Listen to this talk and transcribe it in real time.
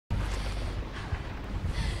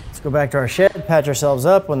Let's go back to our shed, patch ourselves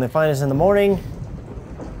up when they find us in the morning.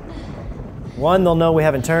 1, they'll know we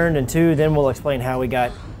haven't turned, and 2, then we'll explain how we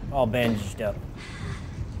got all bandaged up.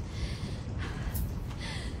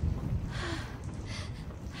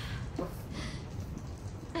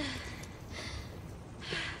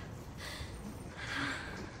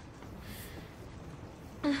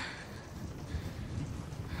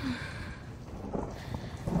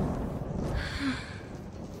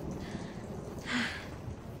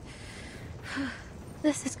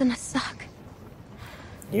 This is gonna suck.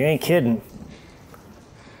 You ain't kidding.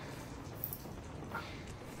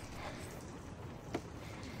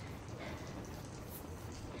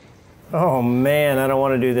 Oh man, I don't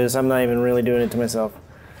want to do this. I'm not even really doing it to myself.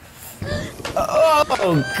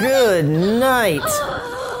 Oh, good night.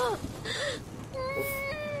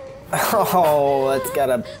 Oh, that's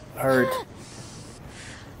gotta hurt.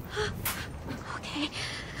 Okay.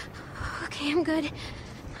 Okay, I'm good.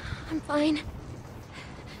 I'm fine.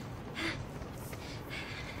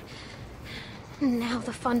 Now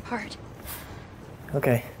the fun part.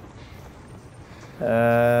 Okay. We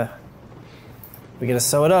gotta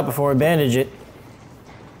sew it up before we bandage it.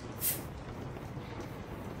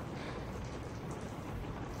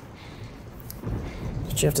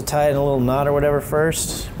 Did you have to tie it in a little knot or whatever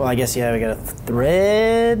first? Well, I guess, yeah, we gotta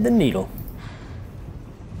thread the needle.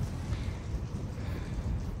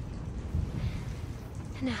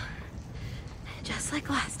 Now, just like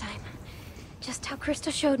last time. Just how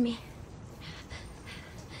Krista showed me.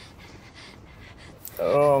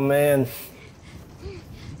 Oh, man.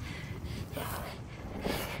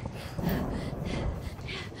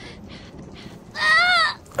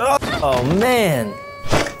 Oh, man.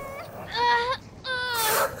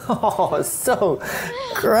 Oh, it's so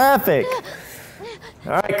graphic.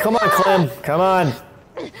 All right, come on, Clem. Come on.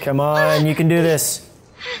 Come on, you can do this.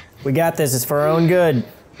 We got this. It's for our own good.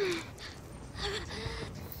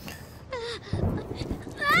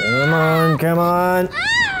 Come on, come on.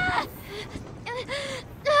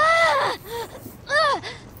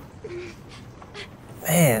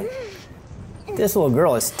 Man, this little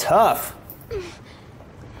girl is tough.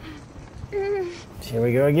 Here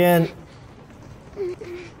we go again.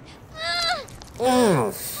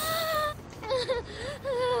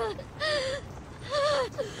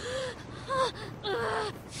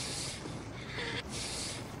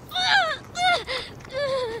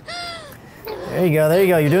 There you go, there you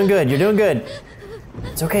go. You're doing good, you're doing good.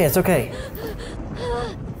 It's okay, it's okay.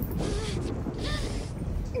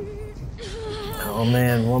 Oh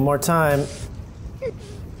man, one more time.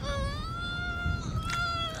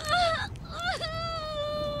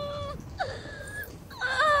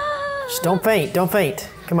 Just don't faint, don't faint.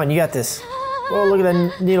 Come on, you got this. Oh, look at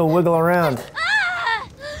that needle wiggle around.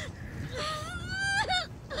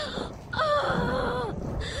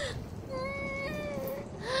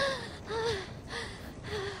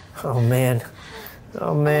 Oh man.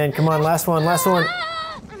 Oh man, come on, last one, last one.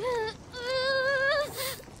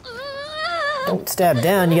 Don't stab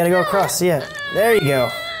down, you gotta go across, yeah. There you go.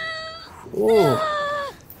 Ooh.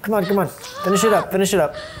 Come on, come on. Finish it up, finish it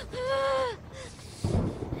up.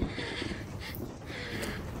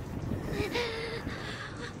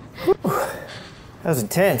 Whew. That was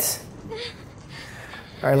intense.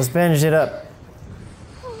 All right, let's bandage it up.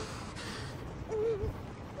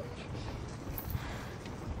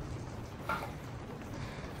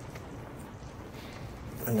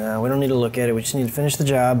 No, we don't need to look at it. We just need to finish the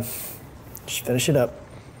job. Just finish it up.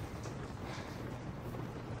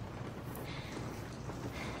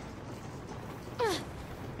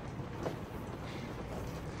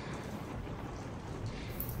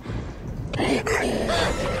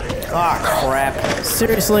 Ah, crap.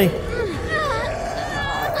 Seriously?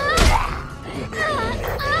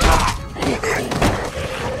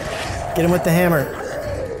 Get him with the hammer.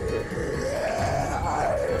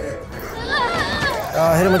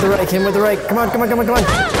 Oh, hit him with the rake, hit him with the rake. Come on, come on, come on, come on.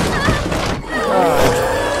 Oh.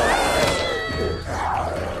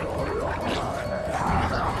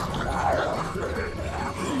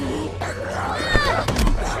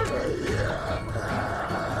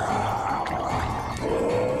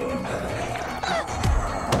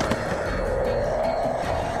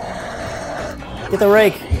 Get the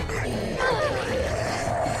rake.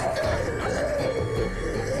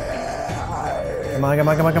 Come on, come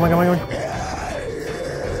on, come on, come on, come on, come on.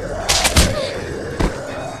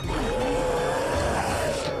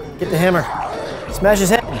 Get the hammer. Smash his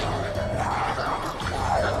head.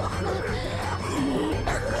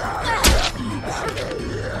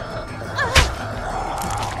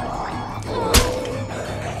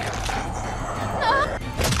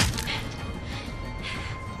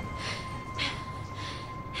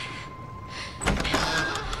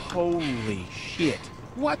 Holy shit.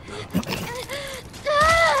 What the?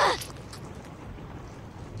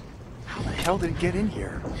 How the hell did it get in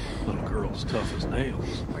here? Little girl's tough as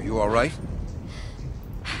nails. Are you all right?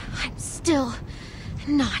 I'm still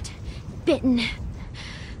not bitten.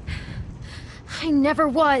 I never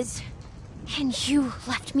was. And you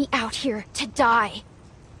left me out here to die.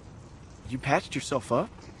 You patched yourself up?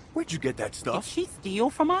 Where'd you get that Did stuff? she steal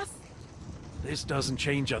from us? This doesn't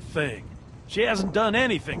change a thing. She hasn't done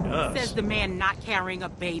anything to us. Says the man not carrying a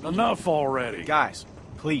baby. Enough already. Guys,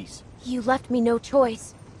 please. You left me no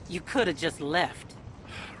choice. You could have just left.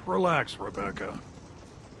 Relax, Rebecca.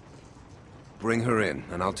 Bring her in,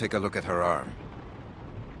 and I'll take a look at her arm.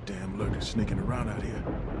 Damn lurkers sneaking around out here.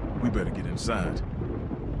 We better get inside.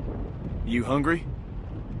 You hungry?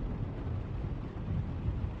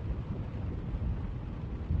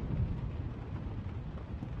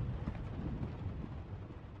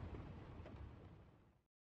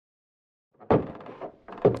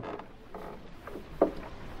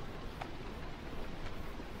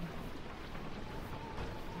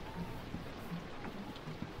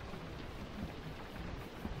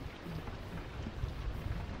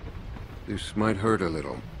 This might hurt a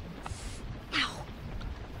little. Ow.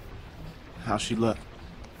 How's she look?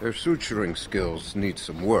 Her suturing skills need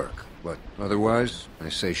some work, but otherwise, I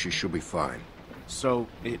say she should be fine. So,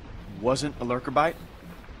 it wasn't a lurker bite?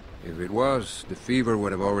 If it was, the fever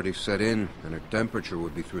would have already set in, and her temperature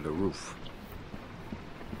would be through the roof.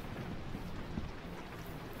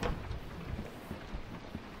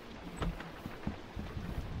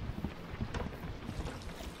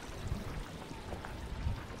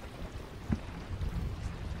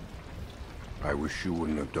 I wish you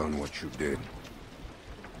wouldn't have done what you did.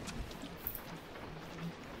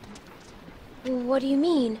 What do you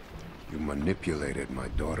mean? You manipulated my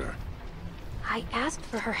daughter. I asked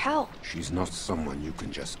for her help. She's not someone you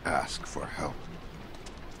can just ask for help.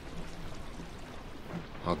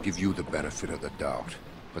 I'll give you the benefit of the doubt,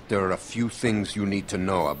 but there are a few things you need to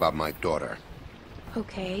know about my daughter.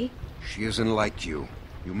 Okay. She isn't like you.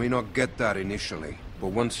 You may not get that initially, but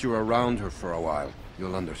once you're around her for a while,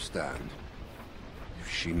 you'll understand. If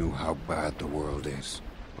she knew how bad the world is,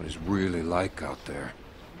 what it's really like out there,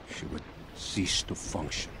 she would cease to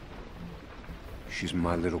function. She's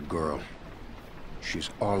my little girl. She's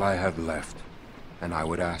all I have left, and I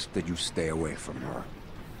would ask that you stay away from her.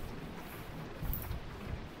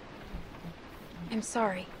 I'm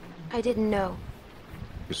sorry. I didn't know.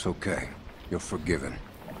 It's okay. You're forgiven.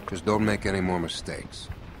 Just don't make any more mistakes.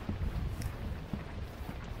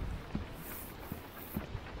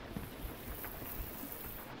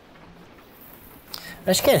 I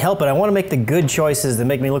just can't help it. I want to make the good choices that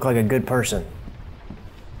make me look like a good person.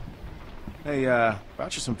 Hey,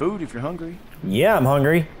 brought you some food if you're hungry. Yeah, I'm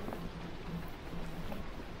hungry.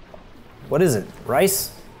 What is it?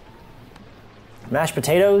 Rice? Mashed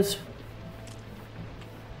potatoes?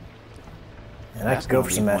 And I could go for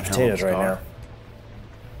some mashed potatoes right now.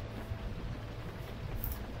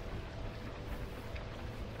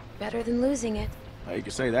 Better than losing it. Oh, you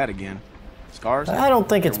can say that again. Scars? I don't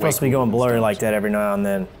think it's They're way supposed to be cooler going than blurry stones. like that every now and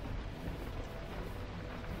then.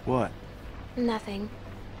 What? Nothing.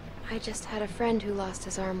 I just had a friend who lost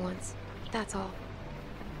his arm once. That's all.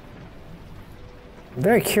 I'm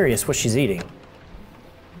very curious what she's eating.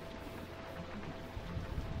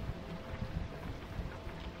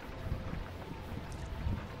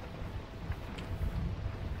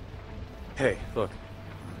 Hey, look.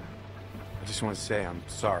 I just want to say I'm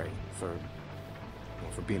sorry for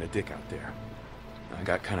being a dick out there. I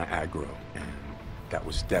got kind of aggro, and that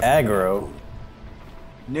was definitely not Aggro? cool.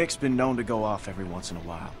 Nick's been known to go off every once in a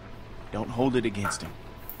while. Don't hold it against him.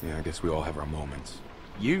 Yeah, I guess we all have our moments.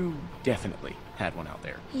 You definitely had one out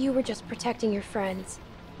there. You were just protecting your friends.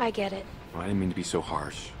 I get it. Well, I didn't mean to be so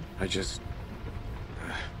harsh. I just...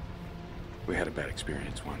 we had a bad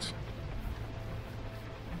experience once.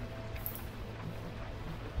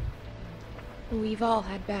 We've all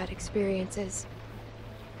had bad experiences.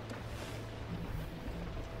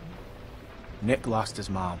 Nick lost his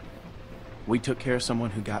mom. We took care of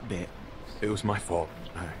someone who got bit. It was my fault.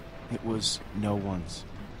 It was no one's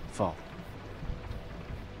fault.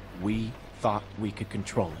 We thought we could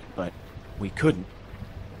control it, but we couldn't.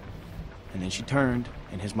 And then she turned,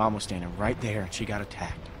 and his mom was standing right there, and she got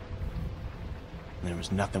attacked. And there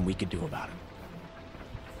was nothing we could do about it.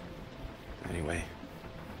 Anyway,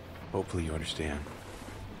 hopefully you understand.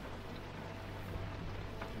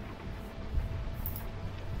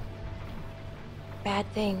 Bad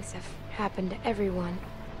things have happened to everyone.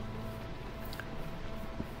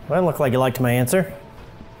 Well, looked like you liked my answer.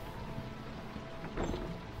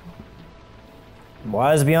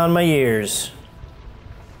 Wise beyond my years.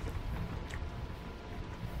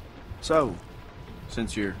 So,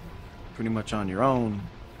 since you're pretty much on your own,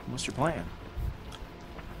 what's your plan?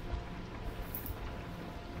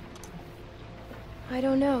 I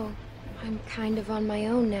don't know. I'm kind of on my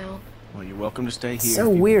own now. Well, you're welcome to stay here. So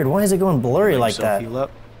weird. Why is it going blurry like that? Feel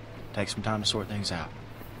up. Take some time to sort things out.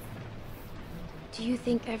 Do you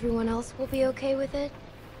think everyone else will be okay with it?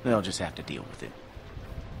 They'll just have to deal with it.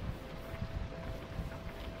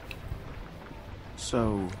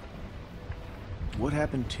 So, what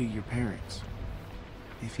happened to your parents?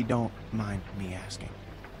 If you don't mind me asking.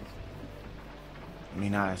 I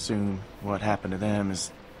mean, I assume what happened to them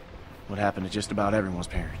is what happened to just about everyone's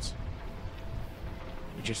parents.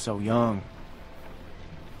 You're just so young.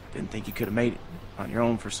 Didn't think you could have made it on your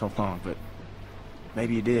own for so long, but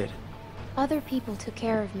maybe you did. Other people took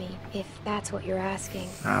care of me, if that's what you're asking.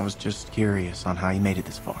 I was just curious on how you made it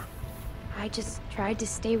this far. I just tried to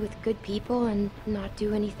stay with good people and not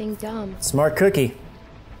do anything dumb. Smart cookie.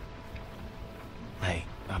 Hey,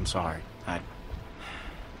 I'm sorry. I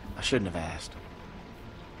shouldn't have asked.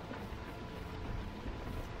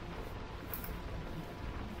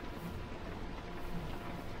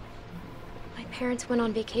 My parents went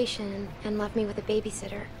on vacation and left me with a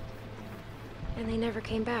babysitter. And they never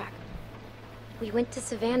came back. We went to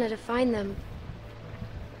Savannah to find them,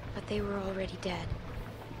 but they were already dead.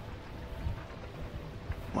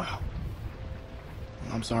 Wow.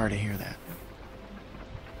 I'm sorry to hear that.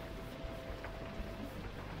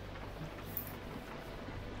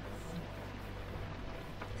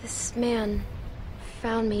 This man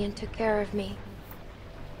found me and took care of me.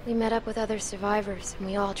 We met up with other survivors and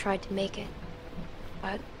we all tried to make it.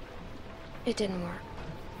 But it didn't work.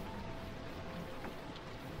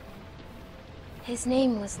 His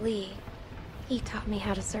name was Lee. He taught me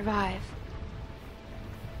how to survive.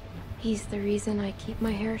 He's the reason I keep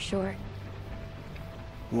my hair short.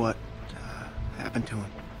 What happened to him?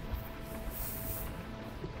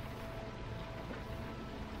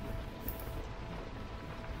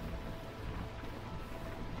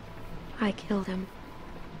 I killed him.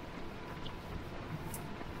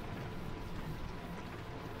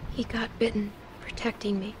 He got bitten,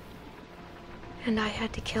 protecting me. And I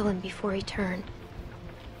had to kill him before he turned.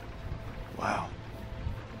 Wow.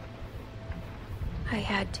 I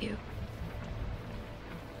had to.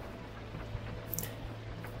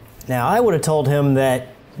 Now, I would have told him that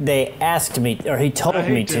they asked me, or he told I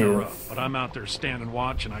hate me to to. interrupt, but I'm out there standing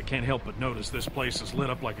watch, and I can't help but notice this place is lit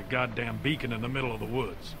up like a goddamn beacon in the middle of the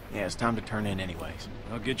woods. Yeah, it's time to turn in anyways.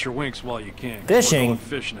 Now get your winks while you can. 'Cause Fishing? We're going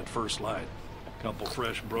fishing at first light. Couple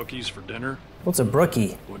fresh brookies for dinner. What's a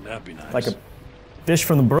brookie? Wouldn't that be nice? Like a fish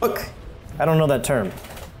from the brook? I don't know that term.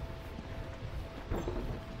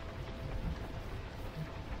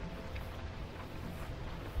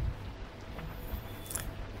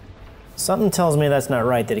 Something tells me that's not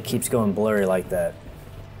right, that it keeps going blurry like that.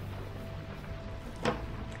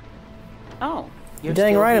 Oh, You're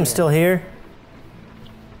dang right, I'm still here.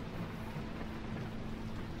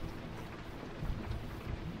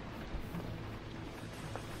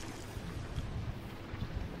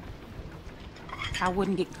 I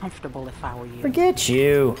wouldn't get comfortable if I were you. Forget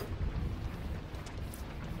you.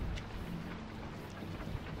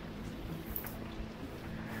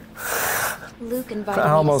 Luke invited I me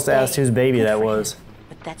to almost stay. asked whose baby Good that for was. him.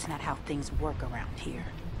 But that's not how things work around here.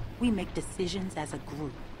 We make decisions as a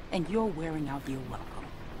group, and you're wearing out your welcome.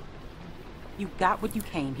 You got what you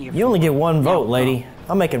came here for. You only get one Now vote, lady. go.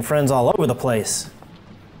 I'm making friends all over the place.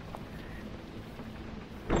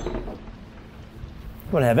 I'm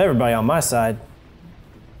gonna have everybody on my side.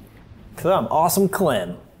 'Cause I'm awesome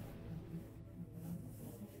Clem.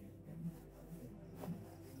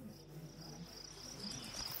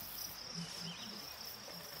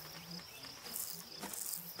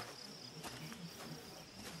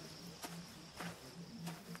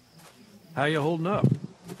 How you holding up?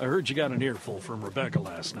 I heard you got an earful from Rebecca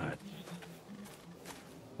last night.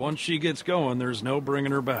 Once she gets going, there's no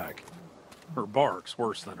bringing her back. Her bark's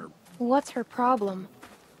worse than her. What's her problem?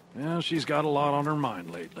 Yeah, she's got a lot on her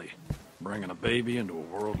mind lately. Bringing a baby into a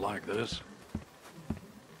world like this.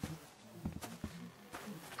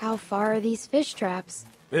 How far are these fish traps?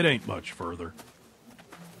 It ain't much further.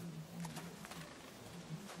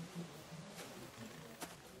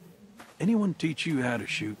 Anyone teach you how to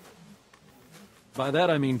shoot? By that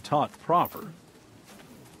I mean taught proper.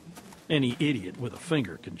 Any idiot with a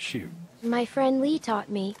finger can shoot. My friend Lee taught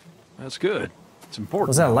me. That's good. It's important.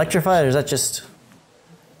 Was that nowadays. electrified or is that just...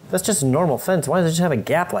 That's just a normal fence. Why does it just have a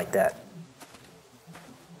gap like that?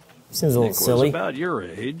 Seems a little Nick silly. was about your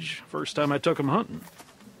age. First time I took him hunting.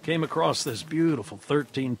 Came across this beautiful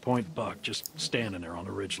 13-point buck just standing there on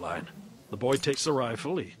the ridgeline. The boy takes the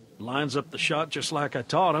rifle, he lines up the shot just like I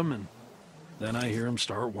taught him, and then I hear him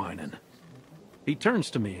start whining. He turns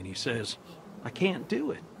to me and he says, "I can't do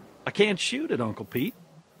it. I can't shoot it, Uncle Pete.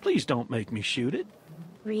 Please don't make me shoot it."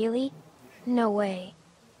 Really? No way.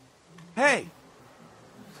 Hey!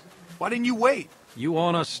 Why didn't you wait? You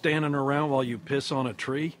want us standing around while you piss on a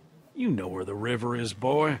tree? You know where the river is,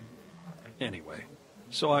 boy. Anyway,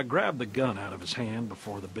 so I grab the gun out of his hand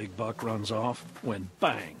before the big buck runs off, when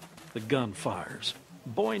bang, the gun fires.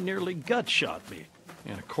 Boy nearly gut shot me,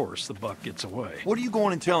 and of course the buck gets away. What are you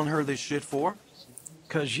going and telling her this shit for?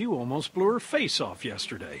 'Cause you almost blew her face off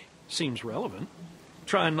yesterday. Seems relevant.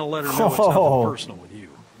 Trying to let her know it's nothing personal with you.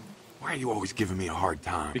 Why are you always giving me a hard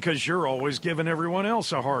time? Because you're always giving everyone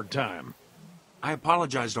else a hard time. I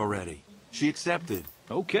apologized already. She accepted.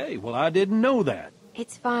 Okay, well I didn't know that.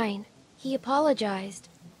 It's fine. He apologized.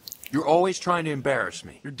 You're always trying to embarrass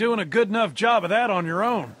me. You're doing a good enough job of that on your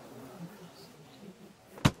own.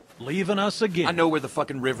 Leaving us again. I know where the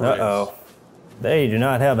fucking river Uh-oh. They do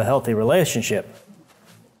not have a healthy relationship.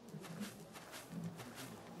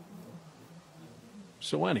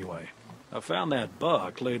 So anyway, I found that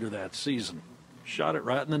buck later that season. Shot it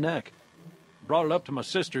right in the neck. Brought it up to my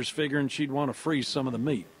sister's figuring she'd want to freeze some of the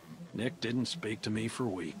meat. Nick didn't speak to me for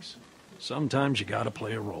weeks. Sometimes you gotta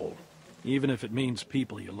play a role. Even if it means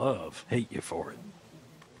people you love hate you for it.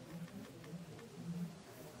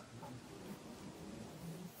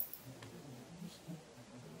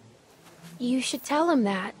 You should tell him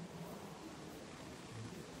that.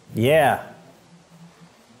 Yeah.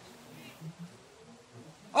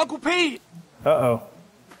 Uncle Pete! Uh-oh.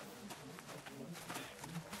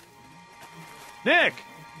 Nick!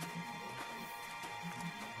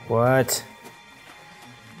 What?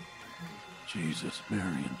 Jesus, Mary,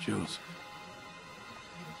 and Joseph.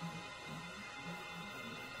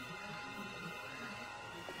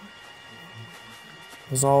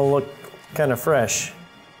 Those all look kind of fresh.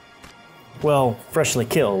 Well, freshly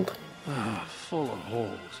killed. Ah, full of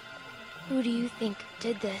holes. Who do you think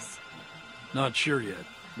did this? Not sure yet,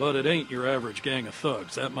 but it ain't your average gang of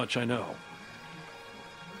thugs, that much I know.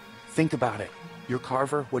 Think about it. You're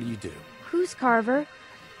Carver, what do? Who's Carver?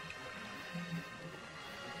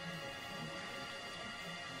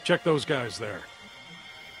 Check those guys there.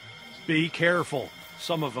 Be careful.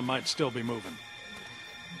 Some of them might still be moving.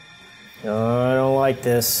 Oh, I don't like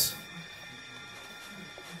this.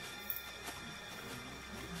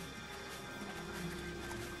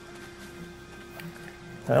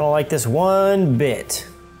 I don't like this one bit.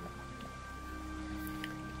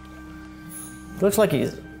 Looks like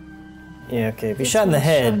he's... Yeah, okay, if he's shot in the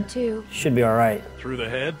head, Too. should be alright. Through the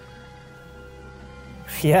head?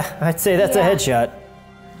 Yeah, I'd say that's a Yeah. headshot.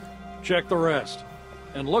 Check the rest.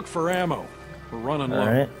 And look for ammo. We're running low.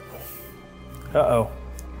 Alright. Uh-oh.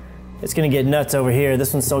 It's gonna get nuts over here.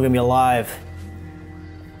 This one's still gonna be alive.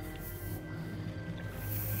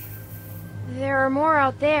 There are more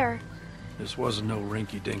out there. This wasn't no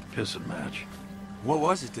rinky-dink pissing match. What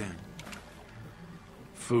was it then?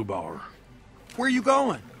 Foobar. Where are you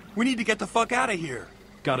going? We need to get the fuck out of here.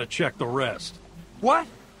 Gotta check the rest. What?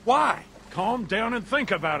 Why? Calm down and think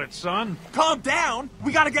about it, son. Calm down!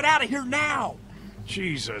 We gotta get out of here now!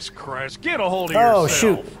 Jesus Christ, get a hold of Oh,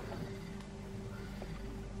 yourself. shoot.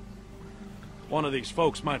 One of these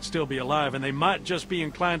folks might still be alive, and they might just be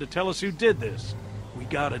inclined to tell us who did this. We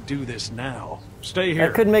gotta do this now. Stay here. I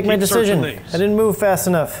couldn't make my Keep searching decision. these. I didn't move fast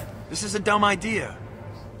enough. This is a dumb idea.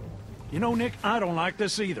 You know, Nick, I don't like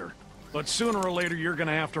this either. But sooner or later, you're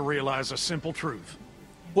gonna have to realize a simple truth.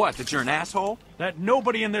 What, that you're an asshole? That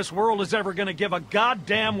nobody in this world is ever gonna give a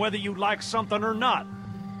goddamn whether you like something or not.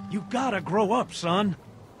 You gotta grow up, son.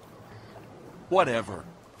 Whatever.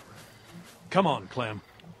 Come on, Clem.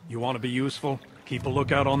 You want to be useful? Keep a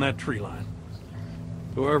lookout on that tree line.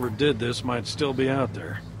 Whoever did this might still be out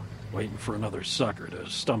there, waiting for another sucker to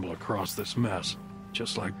stumble across this mess,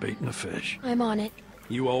 just like baiting a fish. I'm on it.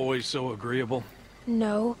 You always so agreeable?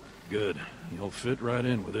 No. Good. You'll fit right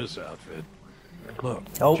in with this outfit. Look,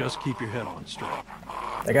 Oh. just keep your head on straight.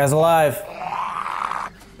 That guy's alive.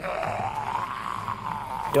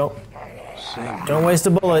 Don't waste a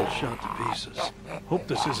bullet. Shot to pieces. Hope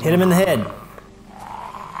this isn't... Hit him in the head.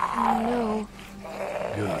 No.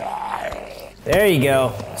 Good. There you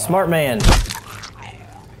go. Smart man.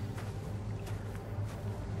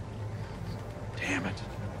 Damn it.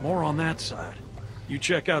 More on that side. You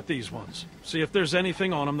check out these ones. See if there's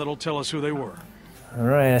anything on them that'll tell us who they were.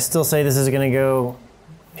 Alright, I still say this is gonna go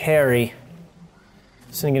hairy.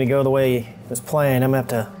 This isn't gonna go the way it was planned. I'm gonna have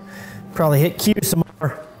to probably hit Q some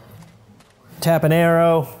more. tap an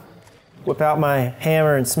arrow, whip out my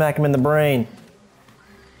hammer and smack him in the brain.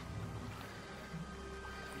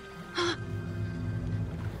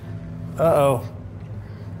 Uh-oh.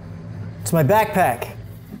 It's my backpack.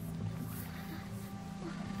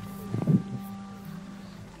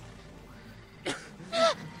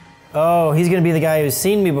 Oh, he's gonna be the guy who's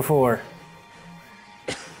seen me before.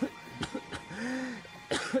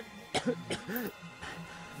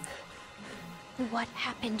 What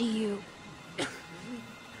happened to you?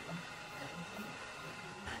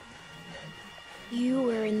 You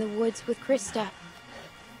were in the woods with Krista.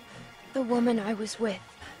 The woman I was with.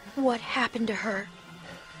 What happened to her?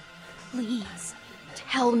 Please,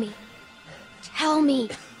 tell me. Tell me.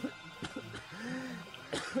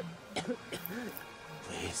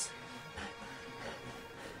 Please.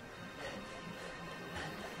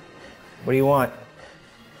 What do you want?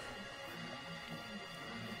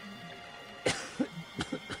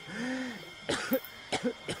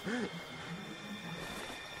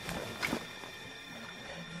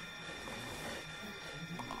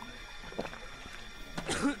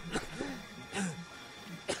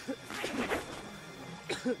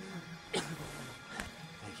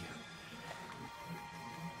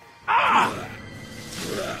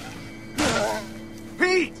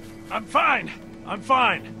 Pete! I'm fine. I'm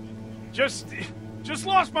fine. Just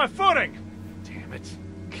lost my footing. Damn it.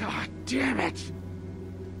 God damn it.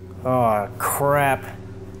 Oh, crap.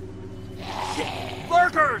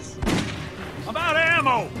 Lurkers! I'm out of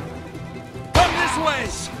ammo. Come this way.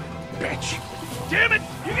 Bitch. Damn it!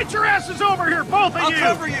 You get your asses over here, both of you!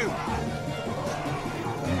 I'll cover you.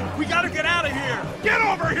 We gotta get out of here. Get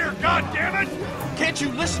over here, goddammit! Can't you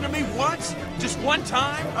listen to me once? Just one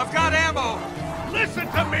time? I've got ammo. Listen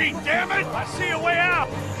to me, damn it! I see a way out!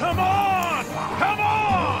 Come on! Come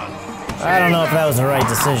on! I don't know if that was the right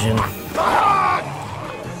decision.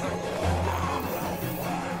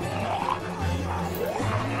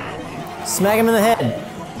 Smack him in the head.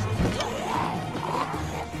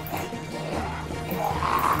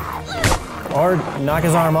 Or knock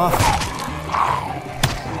his arm off.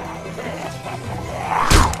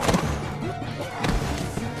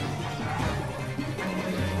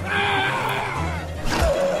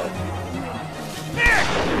 Nick!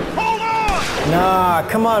 Hold on! Nah,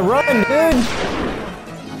 come on, run, dude!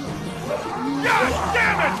 God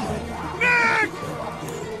damn it! Nick!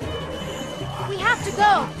 We have to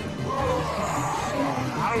go.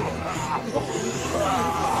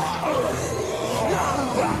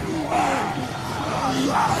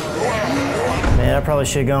 Man, I probably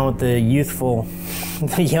should have gone with the youthful,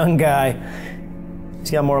 the young guy.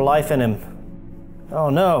 He's got more life in him. Oh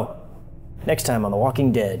no. Next time on The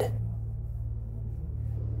Walking Dead.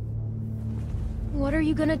 What are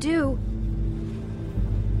you gonna do?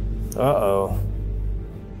 Uh-oh.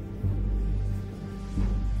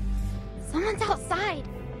 Someone's outside.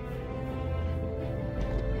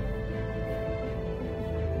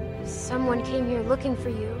 Someone came here looking for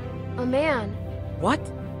you. A man. What?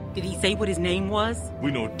 Did he say what his name was?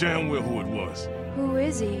 We know damn well who it was. Who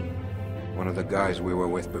is he? One of the guys we were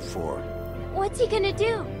with before. What's he gonna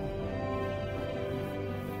do?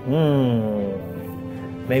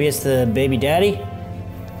 Maybe it's the baby daddy?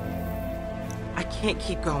 I can't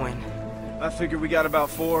keep going. I figure we got about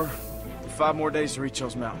 4 to 5 more days to reach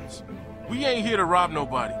those mountains. We ain't here to rob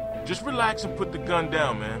nobody. Just relax and put the gun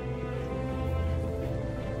down, man.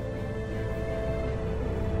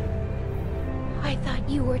 I thought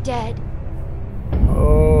you were dead.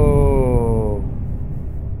 Oh.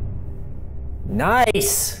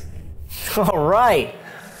 Nice. All right.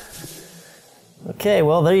 Okay,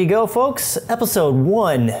 well, there you go, folks. Episode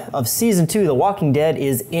 1 of Season 2, The Walking Dead,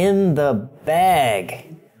 is in the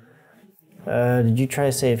bag. Did you try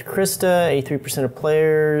to save Krista? 83% of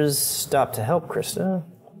players stopped to help Krista.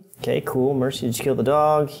 Okay, cool. Mercy, did you kill the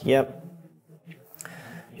dog? Yep.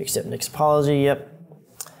 You accept Nick's apology? Yep.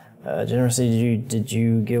 Generously, did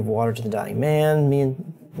you give water to the dying man?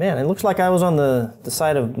 Man, it looks like I was on the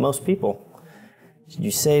side of most people. Did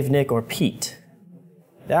you save Nick or Pete?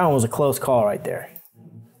 That one was a close call right there.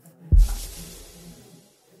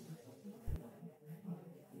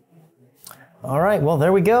 All right, well,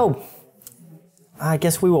 there we go. I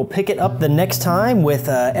guess we will pick it up the next time with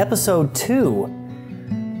episode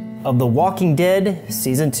 2 of The Walking Dead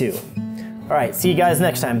Season 2. All right, see you guys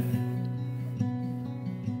next time.